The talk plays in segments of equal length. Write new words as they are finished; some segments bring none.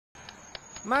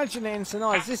Imagine it in St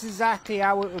Ives. This is exactly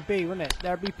how it would be, wouldn't it?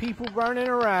 There'd be people running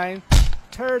around,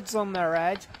 turds on their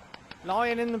head,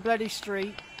 lying in the bloody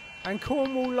street, and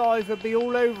Cornwall Live would be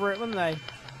all over it, wouldn't they?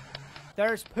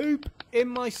 There's poop in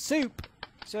my soup.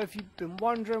 So if you've been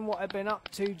wondering what I've been up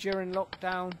to during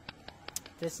lockdown,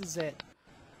 this is it.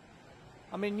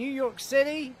 I'm in New York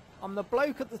City. I'm the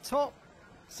bloke at the top.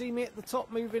 See me at the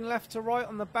top moving left to right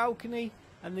on the balcony.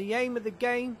 And the aim of the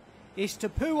game is to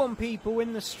poo on people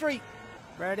in the street.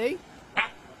 Ready?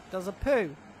 Does a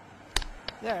poo.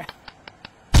 There.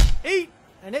 Eat!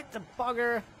 And hit the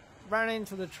bugger. Ran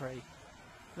into the tree.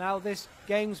 Now this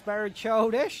game's very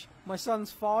childish. My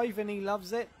son's 5 and he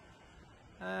loves it.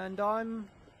 And I'm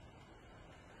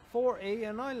 40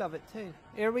 and I love it too.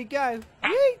 Here we go.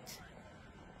 Yeet!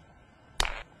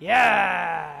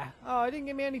 Yeah! Oh, it didn't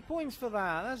give me any points for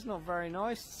that. That's not very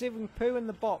nice. See if we can poo in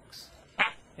the box.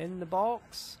 In the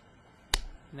box.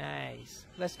 Nice.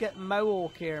 Let's get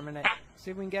Mohawk here a minute.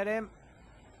 See if we can get him.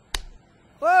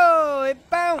 Whoa! It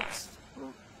bounced!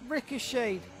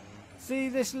 Ricocheted. See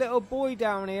this little boy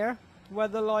down here, where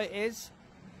the light is?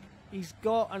 He's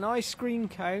got an ice cream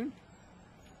cone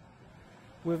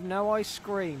with no ice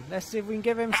cream. Let's see if we can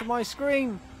give him some ice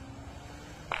cream.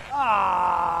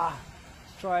 Ah!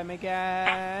 Let's try him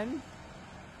again.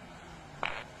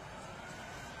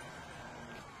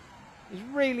 It's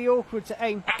really awkward to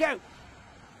aim. Go!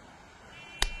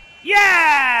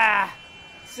 Yeah!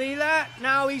 See that?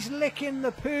 Now he's licking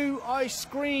the poo ice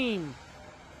cream.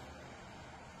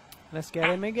 Let's get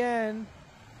him again.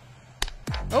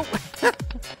 Oh!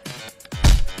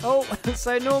 Oh,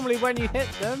 so normally when you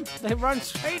hit them, they run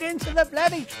straight into the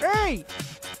bloody tree!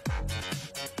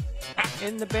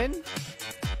 In the bin.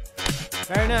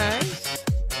 Very nice.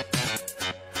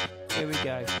 Here we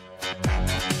go.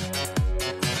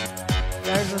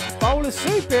 There's a bowl of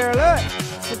soup here, look!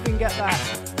 See if we can get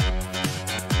that.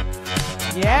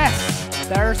 Yes!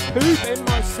 There's poop in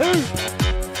my soup!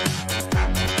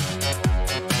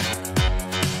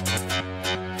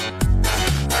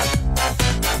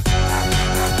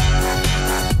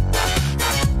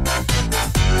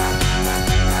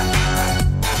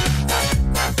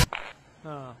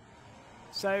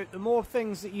 So the more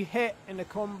things that you hit in a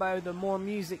combo, the more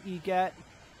music you get.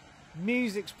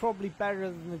 Music's probably better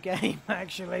than the game,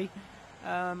 actually.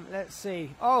 Let's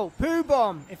see. Oh, poo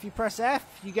bomb. If you press F,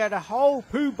 you get a whole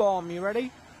poo bomb. You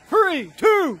ready? 3,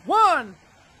 2, 1.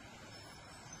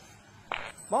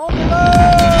 Bomb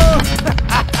below!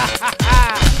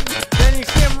 Then you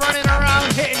see him running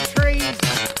around hitting trees.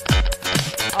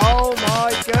 Oh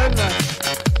my goodness.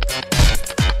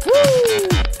 Woo!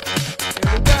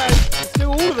 Here we go. Let's do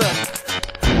all of them.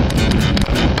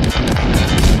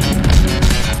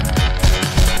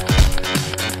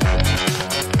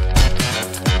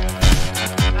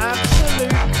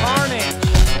 Absolute carnage.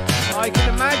 I can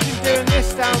imagine doing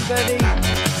this down bloody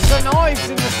St Ives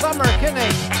in the summer, can he?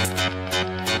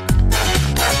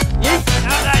 Yeet!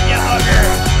 Now that you hugger!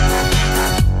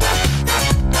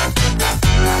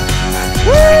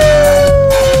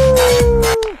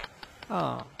 Woo!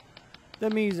 Ah, the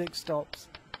music stops.